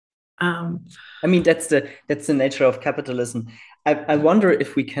I mean, that's the nature of capitalism. I wonder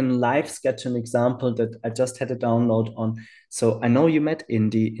if we can live sketch an example that I just had a download on. So I know you met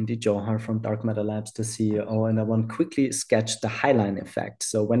Indy Johar from Dark Matter Labs, the CEO, and I want to quickly sketch the Highline effect.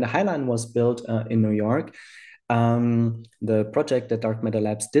 So when the Highline was built in New York, the project that Dark Matter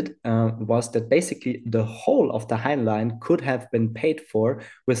Labs did was that basically the whole of the Highline could have been paid for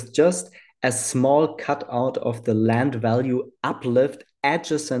with just a small cutout of the land value uplift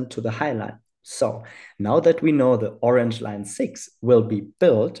adjacent to the Highline. So now that we know the Orange Line 6 will be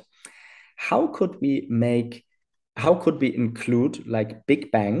built, how could we make, how could we include like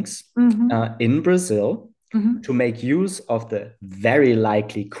big banks Hmm. in Brazil Hmm. to make use of the very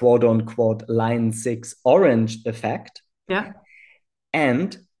likely quote unquote Line 6 orange effect Yeah.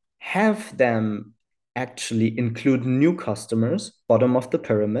 and have them actually include new customers, bottom of the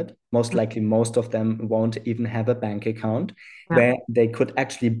pyramid. Most likely, most of them won't even have a bank account, Yeah. where they could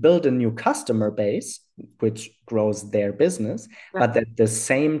actually build a new customer base, which grows their business, Yeah. but at the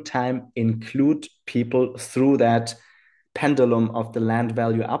same time include people through that pendulum of the land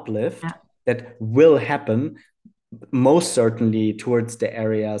value uplift Yeah. that will happen most certainly towards the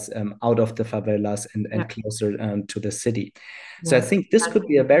areas out of the favelas and Yeah. closer to the city. So I Yeah. think this That's could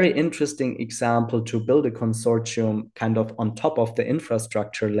be a really very interesting. interesting example to build a consortium kind of on top of the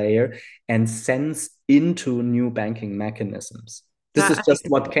infrastructure layer and sense into new banking mechanisms. This is That, just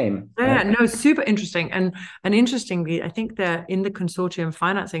what came, yeah, right? no, super interesting. And interestingly, I think that in the consortium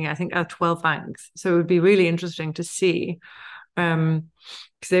financing, I think there are 12 banks. So it would be really interesting to see,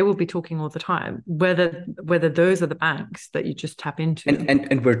 because they will be talking all the time, whether those are the banks that you just tap into.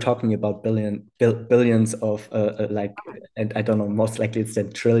 And we're talking about billions of like, and I don't know, most likely it's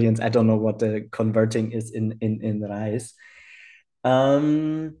then trillions. I don't know what the converting is in rice.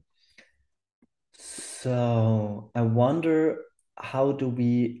 Um, so I wonder, how do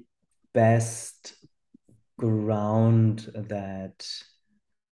we best ground that?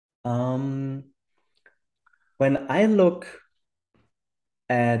 Um, when I look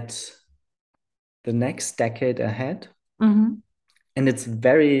at the next decade ahead, Hmm. and it's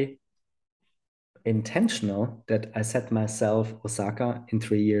very intentional that I set myself Osaka in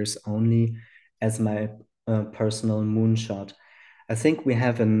 3 years only as my personal moonshot. I think we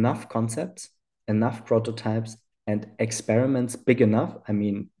have enough concepts, enough prototypes, and experiments big enough. I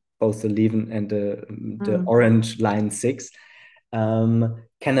mean, both the Leven and the Mm. Orange Line 6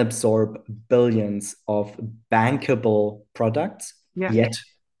 can absorb billions of bankable products Yeah. yet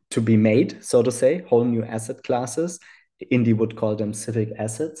to be made, so to say, whole new asset classes. Indy would call them civic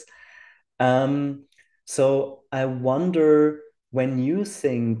assets. Um, so I wonder, when you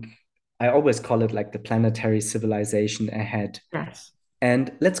think, I always call it like the planetary civilization ahead. Yes.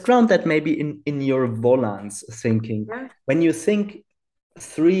 And let's ground that maybe in your Volans thinking. Yeah. When you think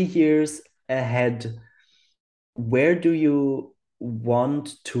 3 years ahead, where do you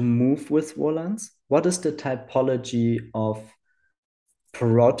want to move with Volans? What is the typology of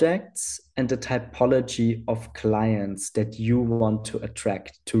projects and the typology of clients that you want to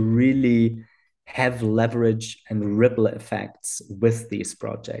attract to really have leverage and ripple effects with these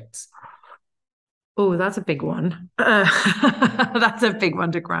projects? Oh, that's a big one. That's a big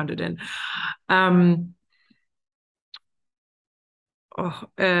one to ground it in. Um, oh,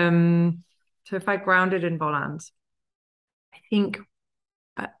 so if I ground it in Volans, I think,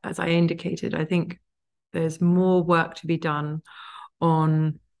 as I indicated, I think there's more work to be done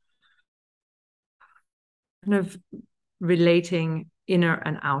on kind of relating inner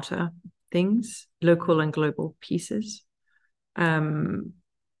and outer things, local and global pieces. Um,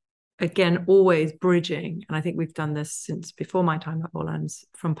 Again, always bridging, and I think we've done this since before my time at Volans,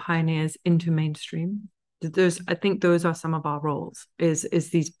 from pioneers into mainstream. I think those are some of our roles, is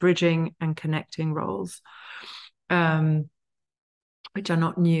these bridging and connecting roles, um, which are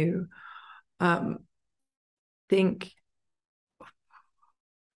not new. Think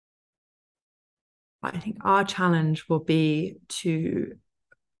I think our challenge will be to,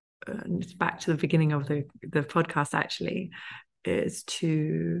 and it's back to the beginning of the podcast actually, is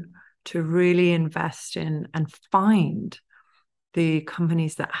to really invest in and find the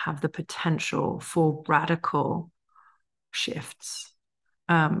companies that have the potential for radical shifts,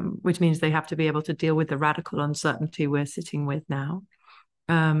 which means they have to be able to deal with the radical uncertainty we're sitting with now.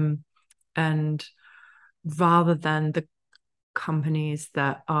 Um, and rather than the companies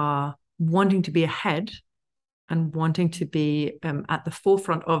that are wanting to be ahead and wanting to be at the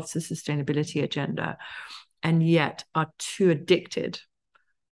forefront of the sustainability agenda, and yet are too addicted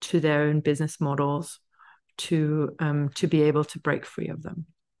to their own business models to be able to break free of them.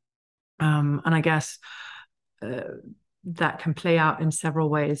 And I guess that can play out in several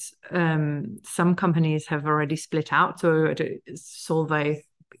ways. Some companies have already split out. So Solvay,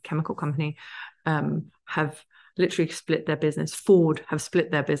 chemical company, have literally split their business. Ford have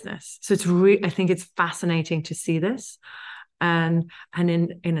split their business. So I think it's fascinating to see this. And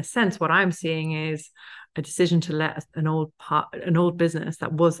in a sense, what I'm seeing is a decision to let an old business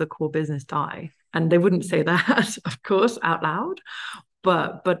that was the core business die. And they wouldn't say that, of course, out loud,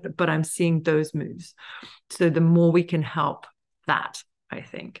 but I'm seeing those moves. So the more we can help that, I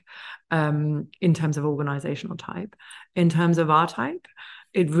think, in terms of organizational type, in terms of our type,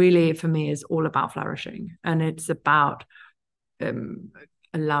 it really, for me, is all about flourishing. And it's about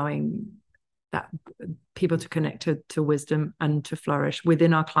allowing that people to connect to wisdom and to flourish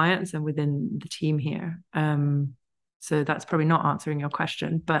within our clients and within the team here. So that's probably not answering your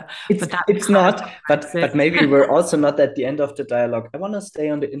question, but it's not. But maybe we're also not at the end of the dialogue. I want to stay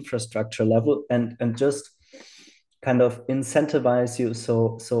on the infrastructure level and just kind of incentivize you.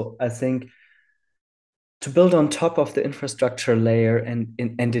 So I think to build on top of the infrastructure layer and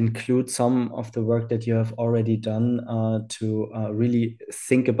include some of the work that you have already done to really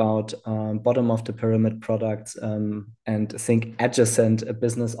think about bottom of the pyramid products and think adjacent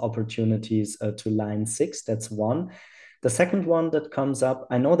business opportunities to line 6. That's one. The second one that comes up,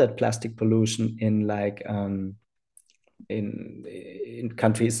 I know that plastic pollution in like in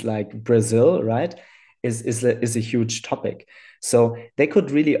countries like Brazil, right, is a huge topic. So they could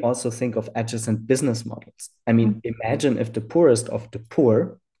really also think of adjacent business models. I mean, imagine if the poorest of the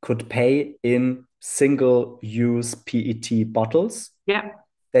poor could pay in single-use PET bottles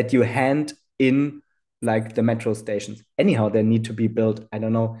that you hand in like the metro stations. Anyhow, they need to be built, I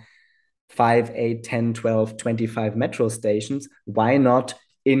don't know, 5, 8, 10, 12, 25 metro stations. Why not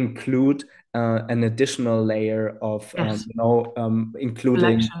include an additional layer of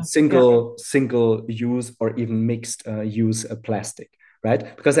including single use or even mixed use plastic,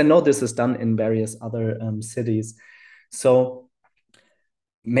 right? Because I know this is done in various other cities. So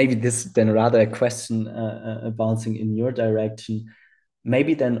maybe this then rather a question bouncing in your direction.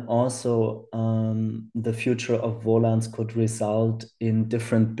 Maybe then also the future of Volans could result in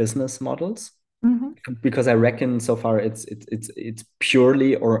different business models. Because I reckon so far it's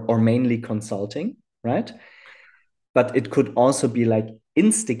purely or mainly consulting, right? But it could also be like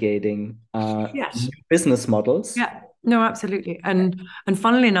instigating new business models. Yeah, no, absolutely. And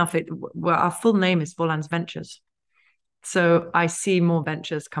funnily enough, our full name is Volans Ventures. So I see more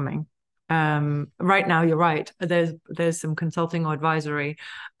ventures coming. Right now, you're right. There's some consulting or advisory,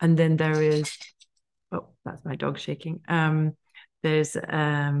 and then there is. Oh, that's my dog shaking.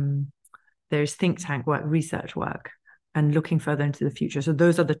 There's think tank work, research work, and looking further into the future. So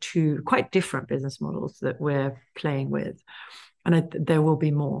those are the two quite different business models that we're playing with. And there will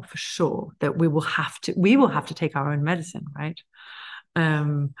be more for sure that we will have to take our own medicine, right?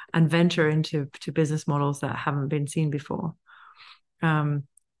 And venture into business models that haven't been seen before.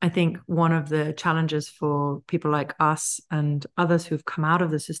 I think one of the challenges for people like us and others who've come out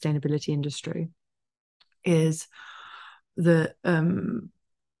of the sustainability industry is that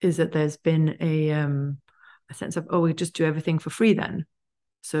there's been a sense of, we just do everything for free then.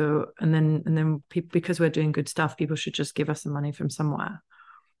 So and then because we're doing good stuff, people should just give us the money from somewhere.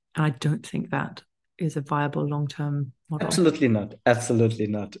 And I don't think that is a viable long-term model. Absolutely not. Absolutely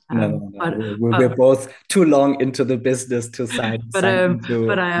not. No. We're both too long into the business to sign. But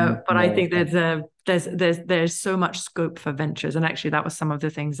I think there's so much scope for ventures, and actually that was some of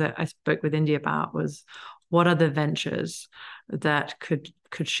the things that I spoke with Indy about, was what are the ventures that could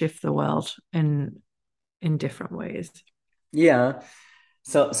shift the world in different ways. Yeah.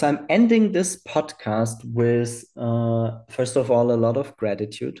 So I'm ending this podcast with, first of all, a lot of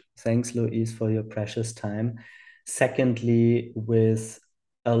gratitude. Thanks, Louise, for your precious time. Secondly, with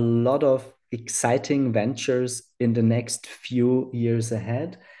a lot of exciting ventures in the next few years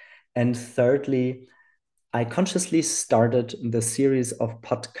ahead. And thirdly, I consciously started the series of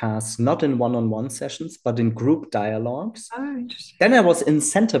podcasts, not in one-on-one sessions, but in group dialogues. Oh, interesting. Then I was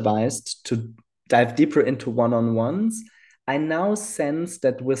incentivized to dive deeper into one-on-ones. I now sense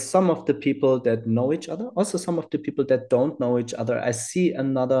that with some of the people that know each other, also some of the people that don't know each other, I see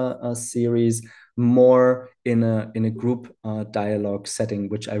another series more in a group dialogue setting,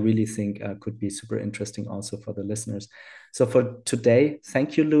 which I really think could be super interesting also for the listeners. So for today,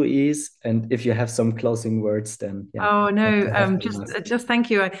 thank you, Louise. And if you have some closing words, then yeah. Oh no, just thank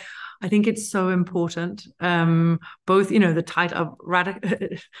you. I think it's so important. Both, the title of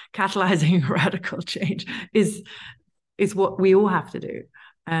catalyzing radical change is what we all have to do.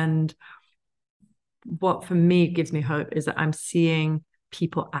 And what for me gives me hope is that I'm seeing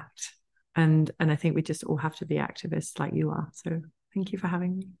people act. And I think we just all have to be activists like you are. So thank you for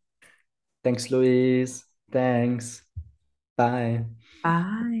having me. Thanks, Louise. Thanks. Bye. Bye.